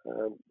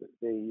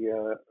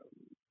the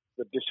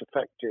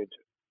disaffected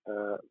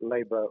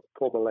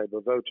former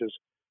Labour voters.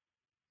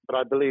 But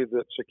I believe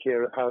that Sir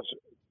Keir has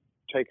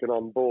taken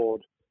on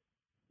board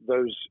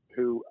those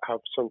who have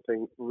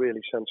something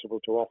really sensible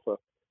to offer.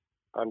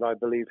 And I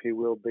believe he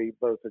will be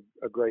both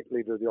a great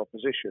leader of the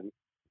opposition.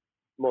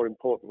 More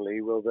importantly,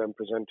 he will then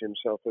present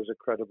himself as a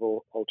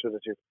credible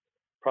alternative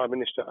Prime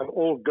Minister. And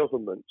all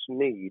governments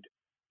need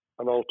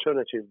an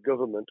alternative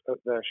government at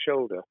their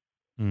shoulder.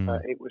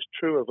 It was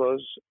true of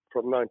us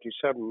from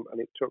 97,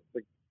 and it took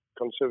the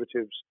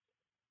Conservatives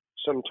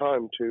some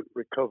time to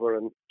recover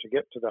and to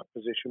get to that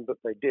position, but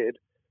they did,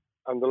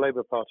 and the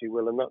Labour Party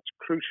will, and that's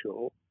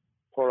crucial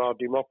for our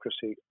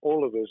democracy.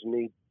 All of us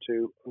need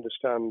to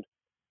understand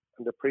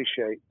and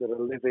appreciate that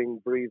a living,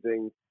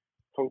 breathing,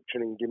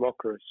 functioning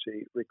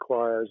democracy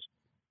requires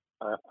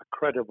a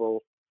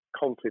credible,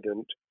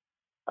 confident,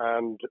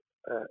 and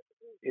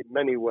in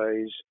many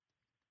ways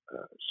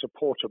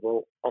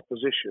supportable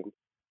opposition,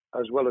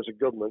 as well as a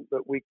government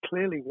that we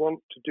clearly want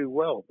to do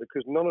well,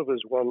 because none of us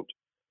want,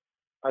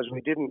 as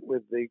we didn't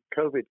with the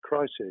COVID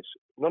crisis,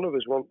 none of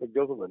us want the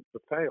government to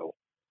fail.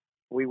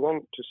 We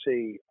want to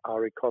see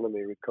our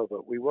economy recover.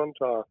 We want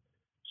our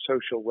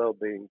social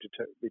well-being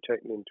to be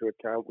taken into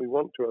account. We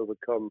want to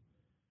overcome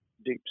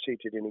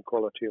deep-seated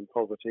inequality and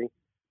poverty,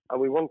 and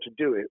we want to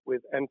do it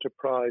with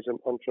enterprise and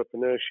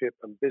entrepreneurship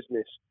and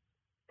business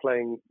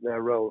playing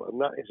their role,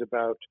 and that is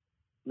about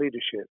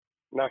leadership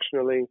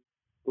nationally,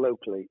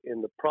 locally,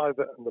 in the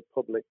private and the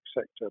public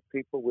sector,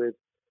 people with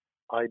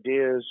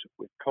ideas,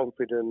 with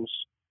confidence,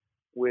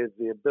 with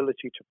the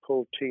ability to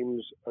pull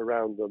teams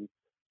around them,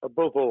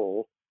 above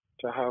all,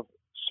 to have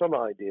some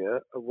idea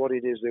of what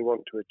it is they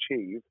want to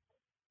achieve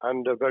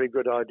and a very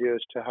good idea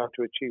as to how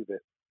to achieve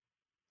it.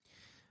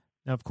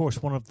 Now, of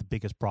course, one of the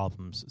biggest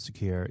problems Sir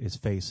Keir is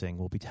facing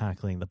will be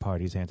tackling the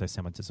party's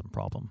anti-Semitism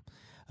problem.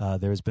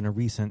 There has been a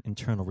recent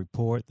internal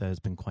report that has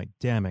been quite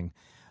damning.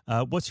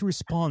 What's your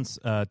response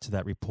to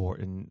that report,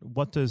 and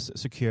what does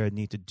Sir Keir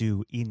need to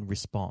do in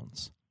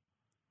response?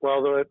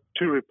 Well, there are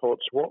two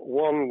reports.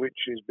 One which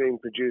is being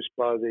produced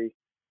by the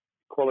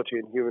Equality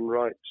and Human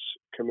Rights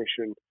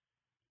Commission,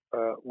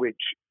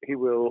 which he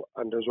will,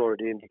 and has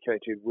already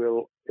indicated,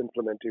 will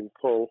implement in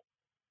full.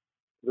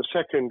 The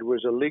second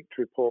was a leaked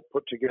report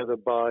put together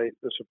by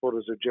the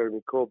supporters of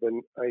Jeremy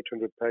Corbyn,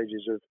 800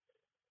 pages of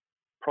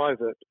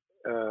private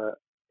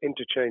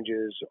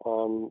interchanges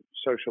on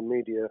social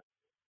media,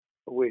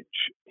 which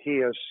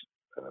he has,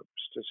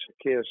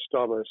 Keir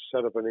Starmer,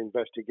 set up an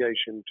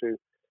investigation to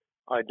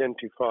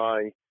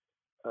identify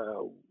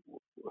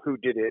who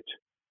did it,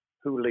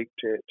 who leaked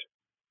it,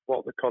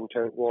 what the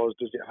content was,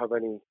 does it have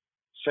any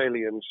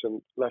salience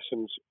and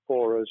lessons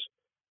for us,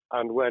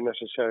 and where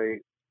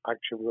necessary,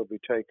 action will be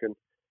taken.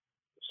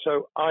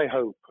 So I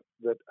hope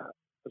that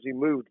as he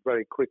moved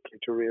very quickly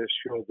to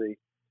reassure the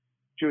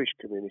Jewish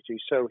community,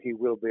 so he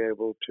will be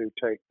able to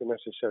take the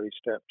necessary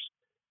steps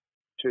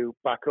to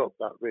back up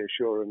that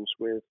reassurance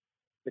with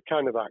the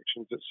kind of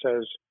actions that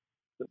says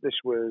that this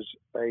was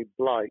a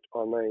blight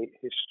on a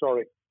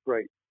historic,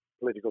 great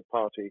political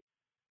party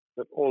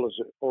that all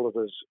of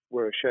us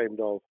were ashamed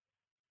of.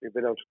 We've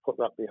been able to put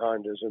that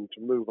behind us and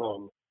to move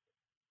on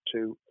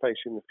to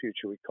facing the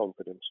future with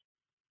confidence.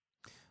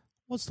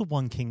 What's the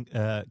one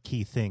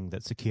key thing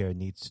that Sir Keir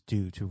needs to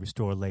do to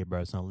restore Labour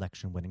as an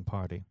election-winning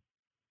party?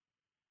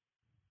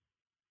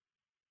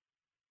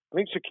 I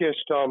think Sir Keir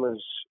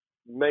Starmer's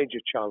major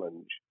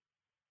challenge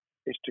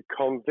is to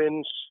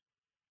convince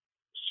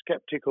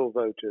sceptical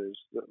voters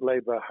that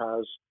Labour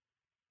has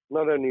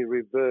not only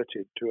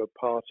reverted to a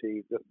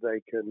party that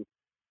they can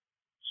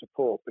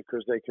support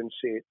because they can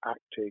see it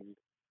acting,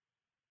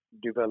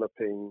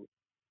 developing,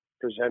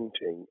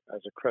 presenting as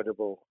a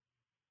credible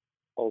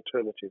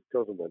alternative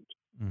government,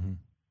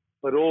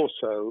 but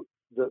also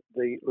that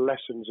the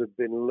lessons have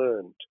been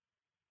learned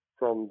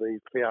from the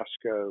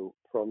fiasco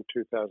from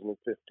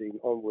 2015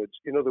 onwards.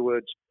 In other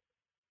words,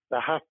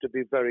 there have to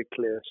be very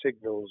clear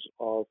signals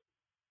of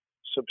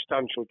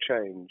substantial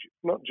change,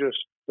 not just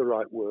the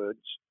right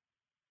words,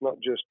 not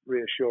just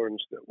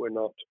reassurance that we're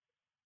not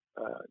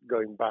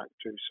going back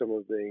to some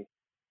of the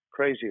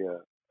crazier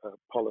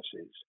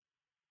policies,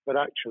 but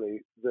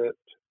actually that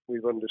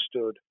we've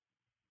understood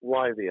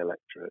why the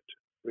electorate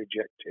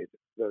rejected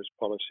those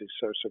policies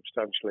so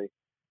substantially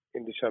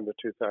in December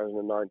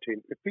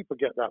 2019. If people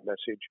get that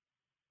message,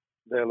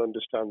 they'll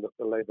understand that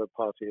the Labour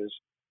Party has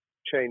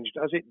changed,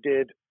 as it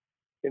did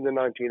in the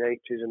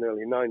 1980s and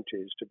early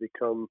 90s, to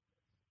become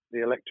the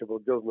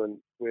electable government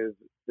with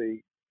the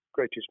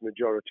greatest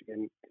majority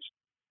and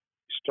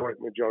historic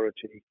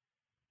majority,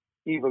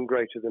 even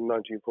greater than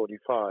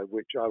 1945,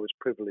 which I was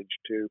privileged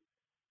to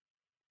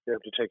be able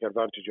to take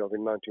advantage of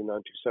in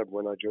 1997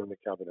 when I joined the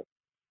cabinet.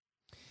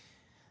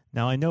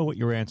 Now, I know what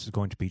your answer is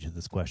going to be to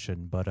this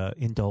question, but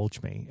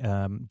indulge me.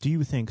 Do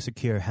you think Sir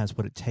Keir has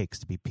what it takes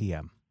to be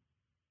PM?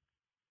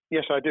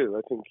 Yes, I do.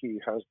 I think he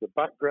has the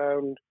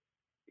background,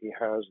 he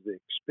has the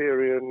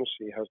experience,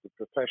 he has the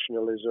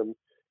professionalism,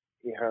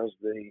 he has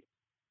the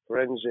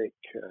forensic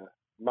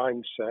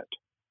mindset,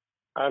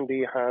 and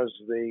he has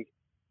the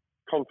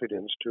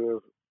confidence to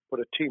have put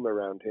a team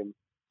around him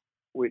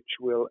which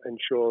will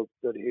ensure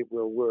that it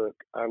will work.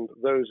 And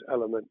those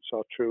elements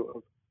are true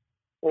of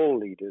all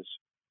leaders.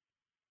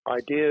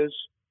 Ideas,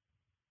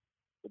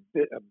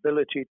 the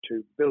ability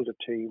to build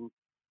a team,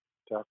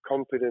 to have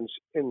confidence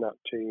in that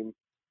team,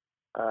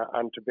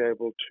 and to be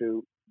able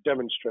to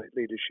demonstrate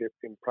leadership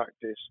in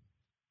practice,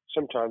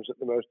 sometimes at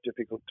the most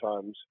difficult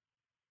times.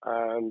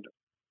 And,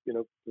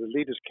 the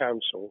Leaders'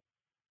 Council,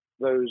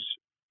 those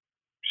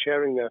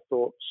sharing their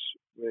thoughts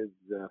with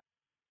the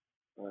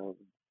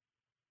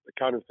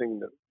kind of thing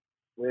that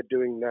we're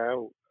doing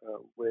now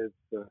with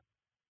a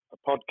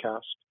podcast,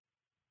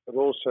 but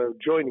also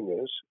joining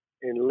us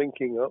in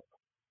linking up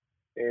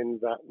in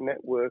that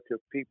network of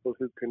people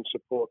who can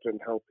support and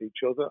help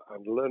each other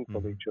and learn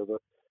from each other.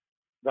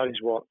 That is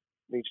what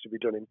needs to be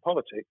done in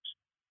politics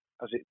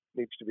as it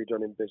needs to be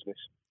done in business.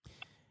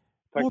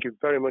 Thank you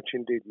very much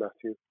indeed,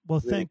 Matthew.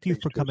 Well, Really thank you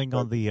pleased for to have coming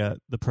on spoken.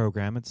 the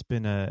program. It's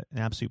been an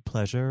absolute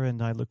pleasure,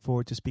 and I look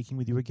forward to speaking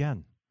with you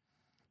again.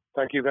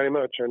 Thank you very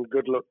much, and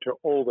good luck to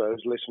all those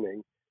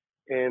listening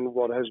in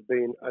what has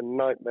been a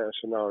nightmare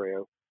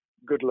scenario.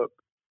 Good luck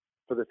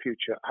for the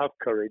future. Have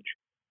courage,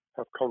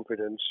 have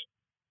confidence,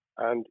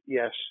 and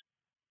yes,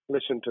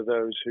 listen to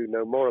those who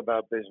know more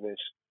about business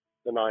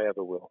than I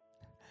ever will.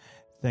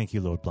 Thank you,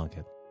 Lord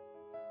Blunkett.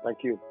 Thank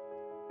you.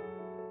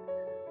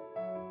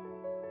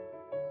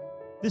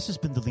 This has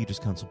been the Leaders'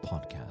 Council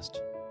podcast.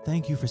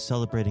 Thank you for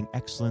celebrating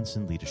excellence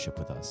in leadership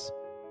with us.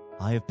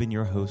 I have been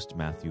your host,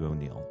 Matthew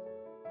O'Neill.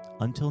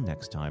 Until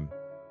next time,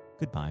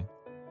 goodbye.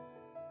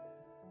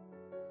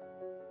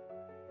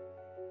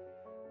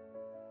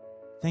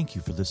 Thank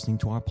you for listening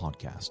to our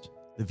podcast.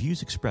 The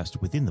views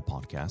expressed within the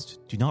podcast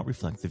do not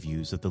reflect the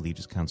views of the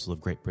Leaders' Council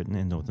of Great Britain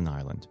and Northern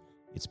Ireland,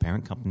 its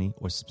parent company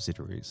or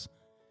subsidiaries,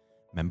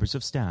 members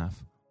of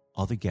staff,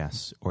 other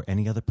guests, or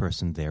any other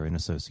person therein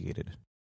associated.